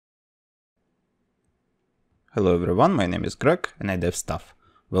Hello everyone, my name is Greg and I dev stuff.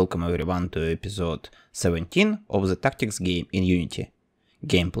 Welcome everyone to episode 17 of the tactics game in Unity.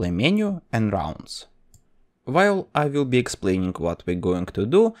 Gameplay menu and rounds. While I will be explaining what we're going to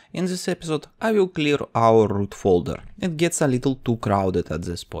do in this episode, I will clear our root folder. It gets a little too crowded at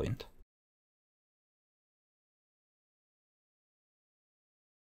this point.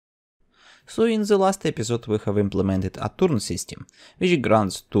 So in the last episode we have implemented a turn system, which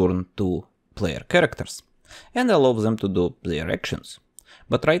grants turn to player characters and allows them to do their actions.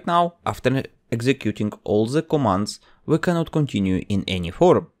 But right now, after executing all the commands, we cannot continue in any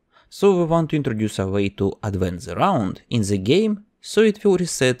form. So we want to introduce a way to advance the round in the game, so it will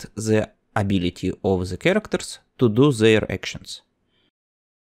reset the ability of the characters to do their actions.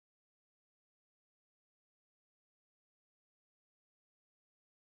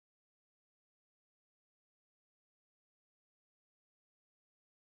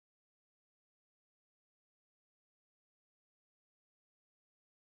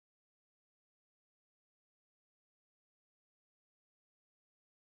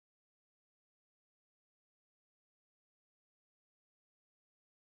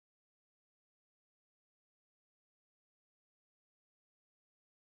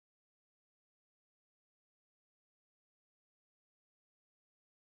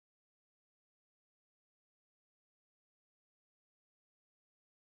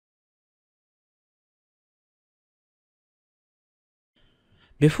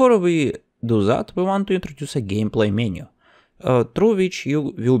 Before we do that, we want to introduce a gameplay menu, through which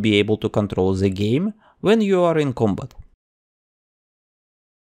you will be able to control the game when you are in combat.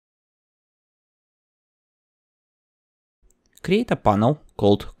 Create a panel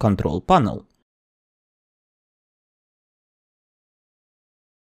called Control Panel.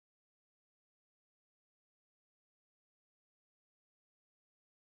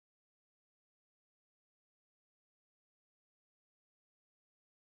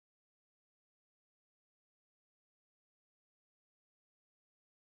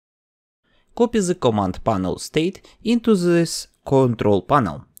 Copy the command panel state into this control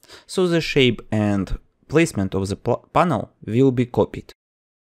panel, so the shape and placement of the panel will be copied.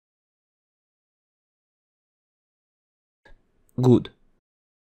 Good.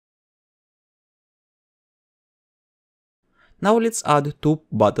 Now let's add two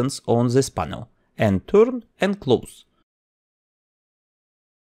buttons on this panel, and turn and close.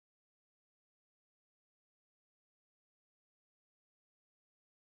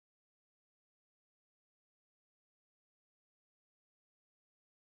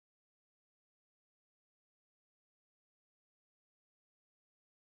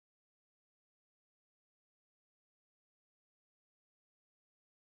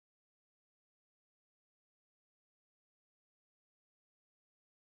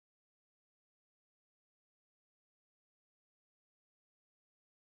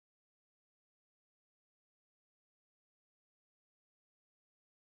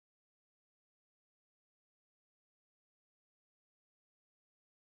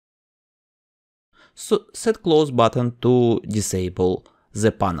 So set close button to disable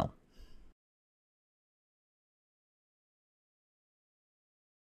the panel.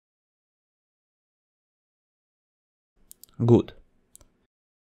 Good.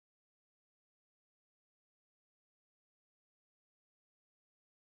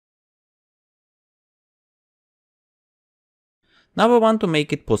 Now we want to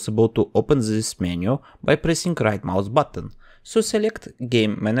make it possible to open this menu by pressing right mouse button. So select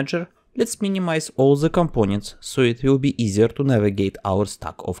Game Manager. Let's minimize all the components so it will be easier to navigate our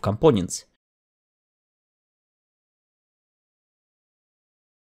stack of components.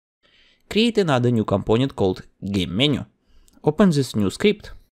 Create another new component called Game Menu. Open this new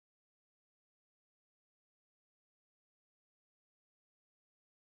script.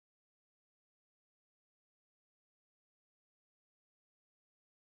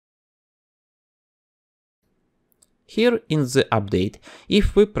 Here in the update,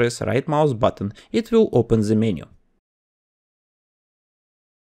 if we press right mouse button, it will open the menu.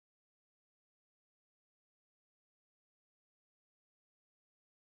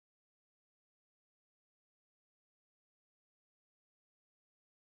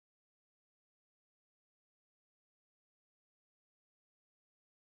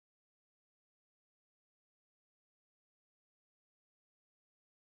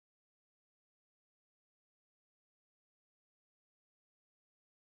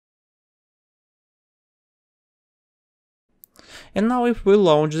 And now if we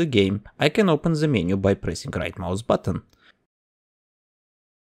launch the game, I can open the menu by pressing right mouse button.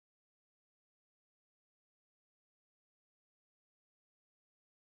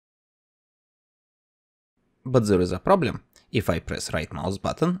 But there is a problem. If I press right mouse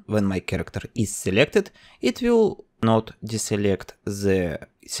button when my character is selected, it will not deselect the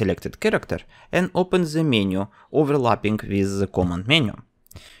selected character and open the menu overlapping with the command menu.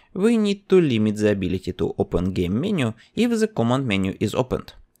 We need to limit the ability to open game menu if the command menu is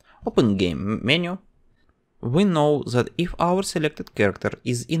opened. Open game menu. We know that if our selected character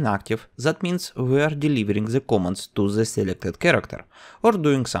is inactive, that means we are delivering the commands to the selected character or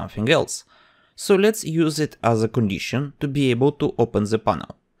doing something else. So let's use it as a condition to be able to open the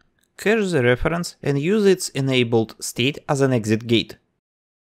panel. Cache the reference and use its enabled state as an exit gate.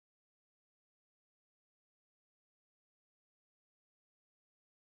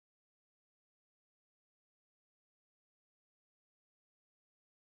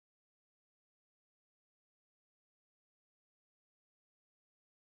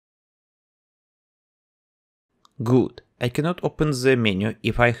 Good, I cannot open the menu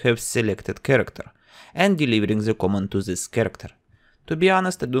if I have selected character and delivering the command to this character. To be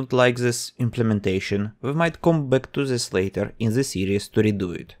honest, I don't like this implementation. We might come back to this later in the series to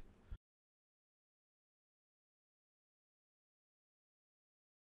redo it.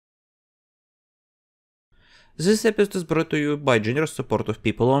 This episode is brought to you by generous support of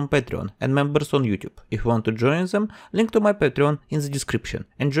people on Patreon and members on YouTube. If you want to join them, link to my Patreon in the description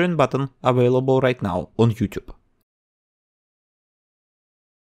and join button available right now on YouTube.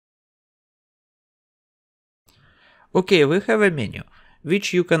 Okay, we have a menu,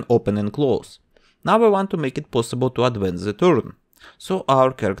 which you can open and close. Now we want to make it possible to advance the turn, so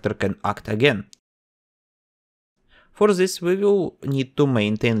our character can act again. For this we will need to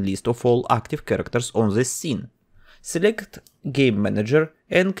maintain list of all active characters on this scene. Select Game Manager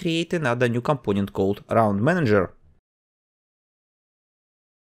and create another new component called Round Manager.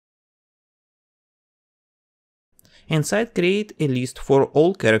 Inside create a list for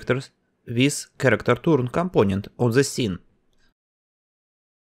all characters with character turn component on the scene.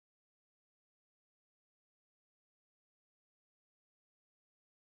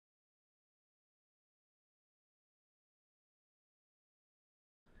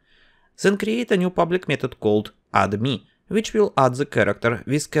 Then create a new public method called addMe, which will add the character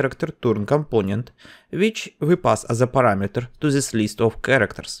with character turn component, which we pass as a parameter to this list of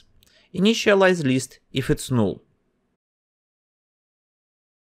characters. Initialize list if it's null.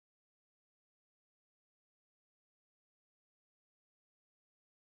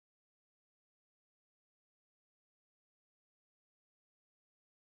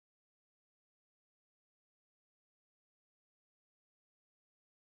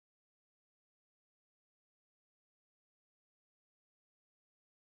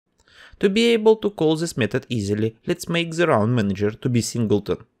 To be able to call this method easily, let's make the round manager to be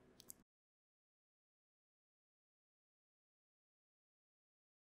singleton.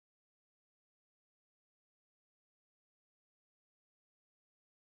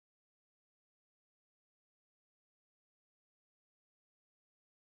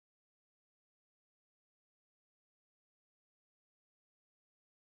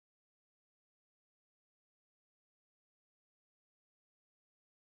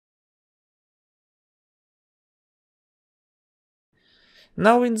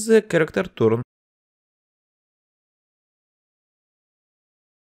 Now in the character turn,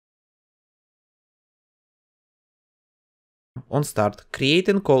 on start, create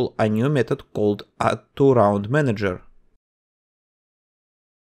and call a new method called addToRoundManager.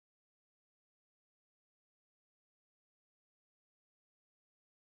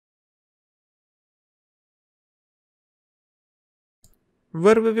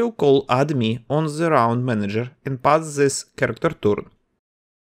 Where we will call addMe on the round manager and pass this character turn.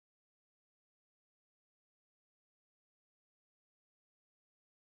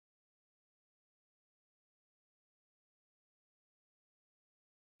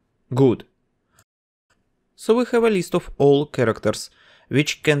 Good. So we have a list of all characters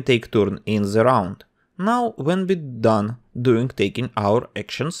which can take turn in the round. Now when we're done taking our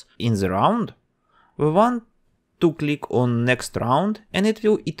actions in the round, we want to click on next round and it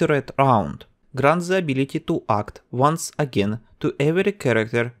will iterate round. Grant the ability to act once again to every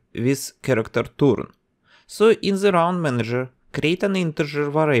character with character turn. So in the round manager, create an integer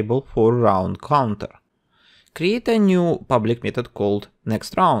variable for round counter. Create a new public method called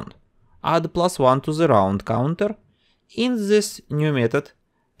next round. Add +1 to the round counter in this new method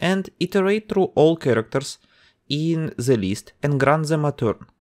and iterate through all characters in the list and grant them a turn.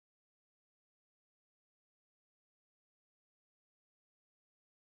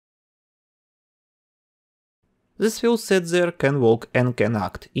 This will set their can walk and can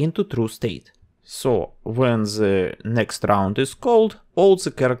act into true state. So when the next round is called, all the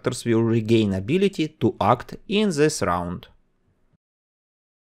characters will regain ability to act in this round.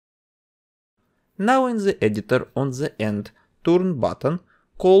 Now in the editor on the end turn button,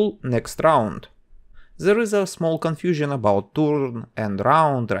 call next round. There is a small confusion about turn and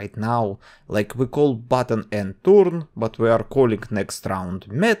round right now, like we call button and turn, but we are calling next round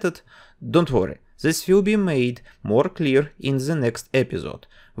method. Don't worry, this will be made more clear in the next episode,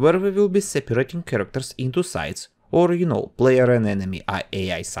 where we will be separating characters into sides, or player and enemy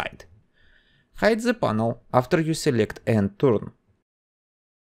AI side. Hide the panel after you select end turn.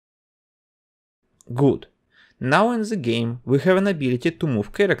 Good. Now in the game we have an ability to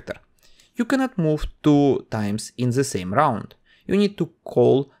move character. You cannot move 2 times in the same round. You need to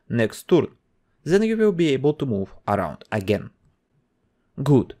call next turn. Then you will be able to move around again.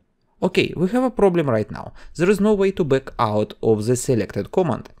 Good. Okay, we have a problem right now. There is no way to back out of the selected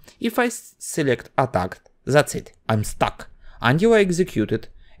command. If I select attack, that's it. I'm stuck until I execute it.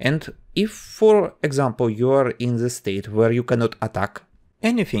 And if, for example, you are in the state where you cannot attack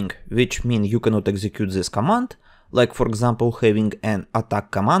anything, which means you cannot execute this command, like for example having an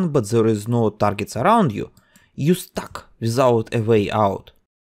attack command but there is no targets around you, you stuck without a way out.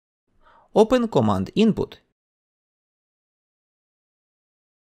 Open command input.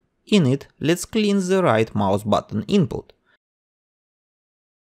 In it, let's clean the right mouse button input.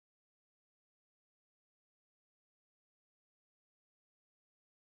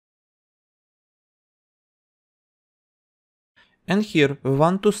 And here we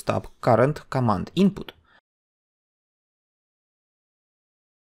want to stop current command input.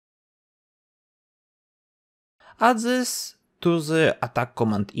 Add this to the attack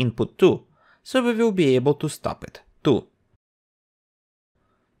command input too, so we will be able to stop it too.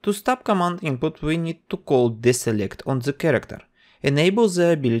 To stop command input we need to call deselect on the character, enable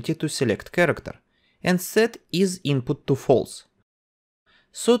the ability to select character, and set isInput to false.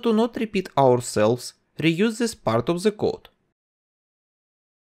 So to not repeat ourselves, reuse this part of the code.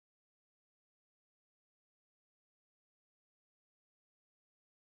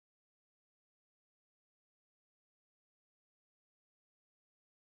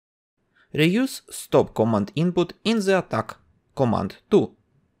 Reuse stop command input in the attack command too.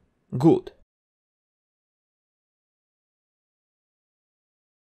 Good.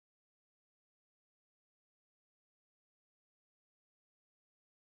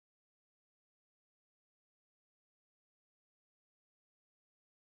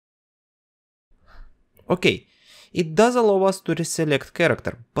 Okay, it does allow us to reselect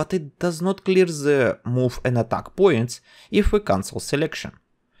character, but it does not clear the move and attack points if we cancel selection.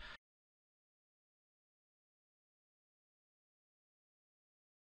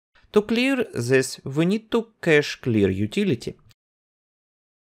 To clear this, we need to cache clear utility.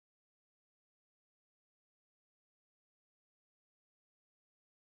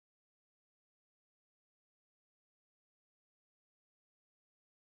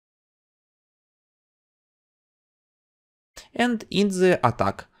 And in the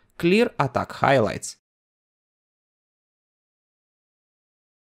attack, clear attack highlights.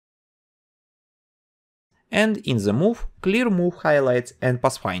 And in the move, clear move highlights and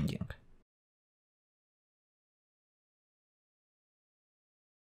pathfinding.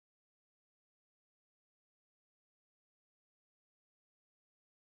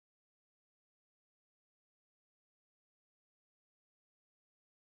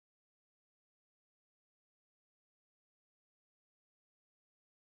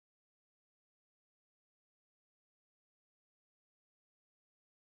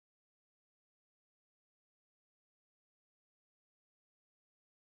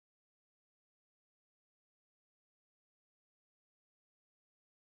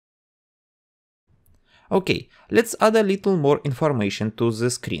 Okay, let's add a little more information to the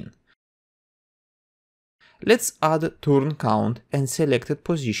screen. Let's add turn count and selected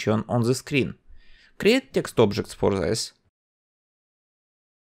position on the screen. Create text objects for this.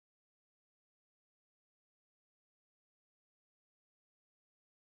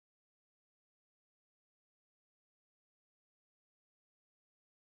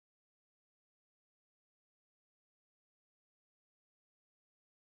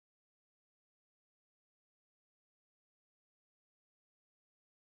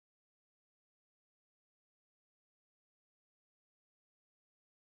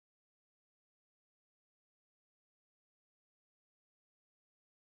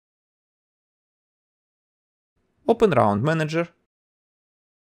 Open Round Manager.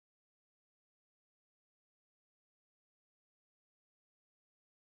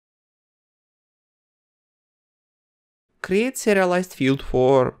 Create serialized field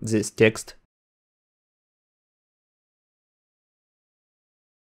for this text.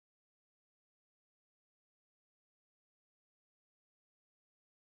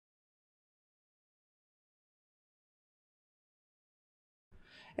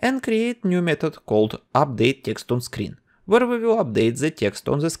 and create new method called updateTextOnScreen, where we will update the text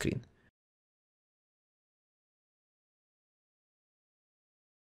on the screen.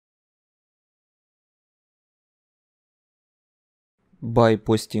 By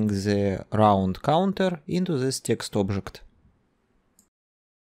posting the round counter into this text object.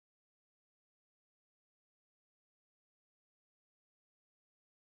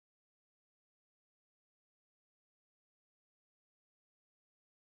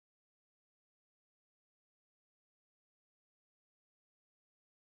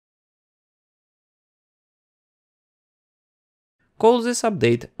 Call this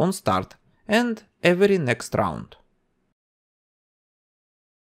update on start and every next round.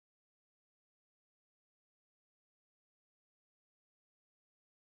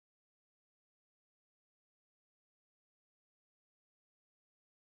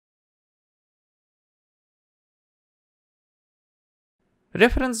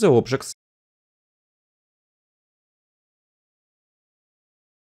 Reference the objects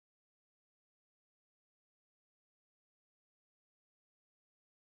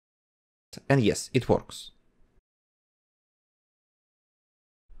and yes, it works.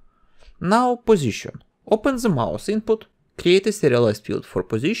 Now position. Open the mouse input, create a serialized field for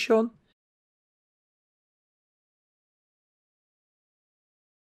position,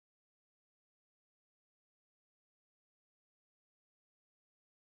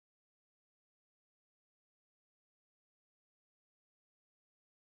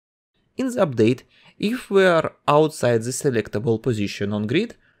 in the update, if we are outside the selectable position on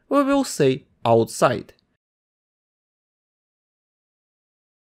grid, we will say outside.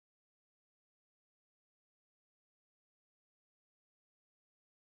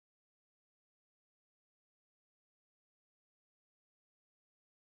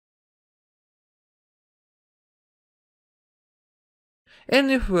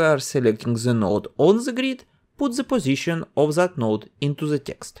 And if we are selecting the node on the grid, put the position of that node into the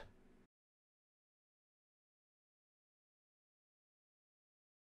text.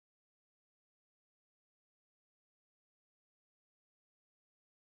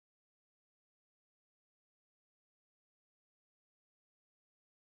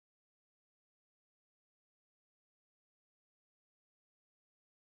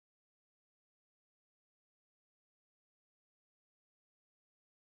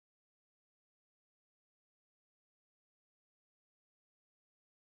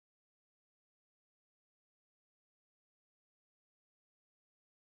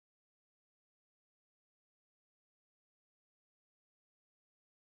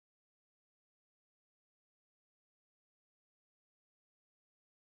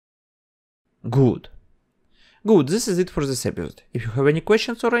 Good. Good, this is it for this episode. If you have any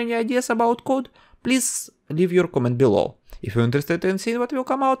questions or any ideas about code, please leave your comment below. If you're interested in seeing what will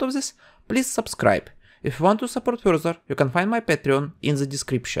come out of this, please subscribe. If you want to support further, you can find my Patreon in the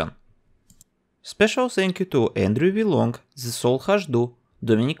description. Special thank you to Andrew V. Long, The Soul Hashdu,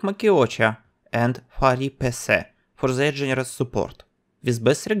 Dominic Makiocha, and Fari Pese for their generous support. With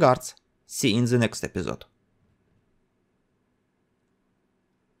best regards, see you in the next episode.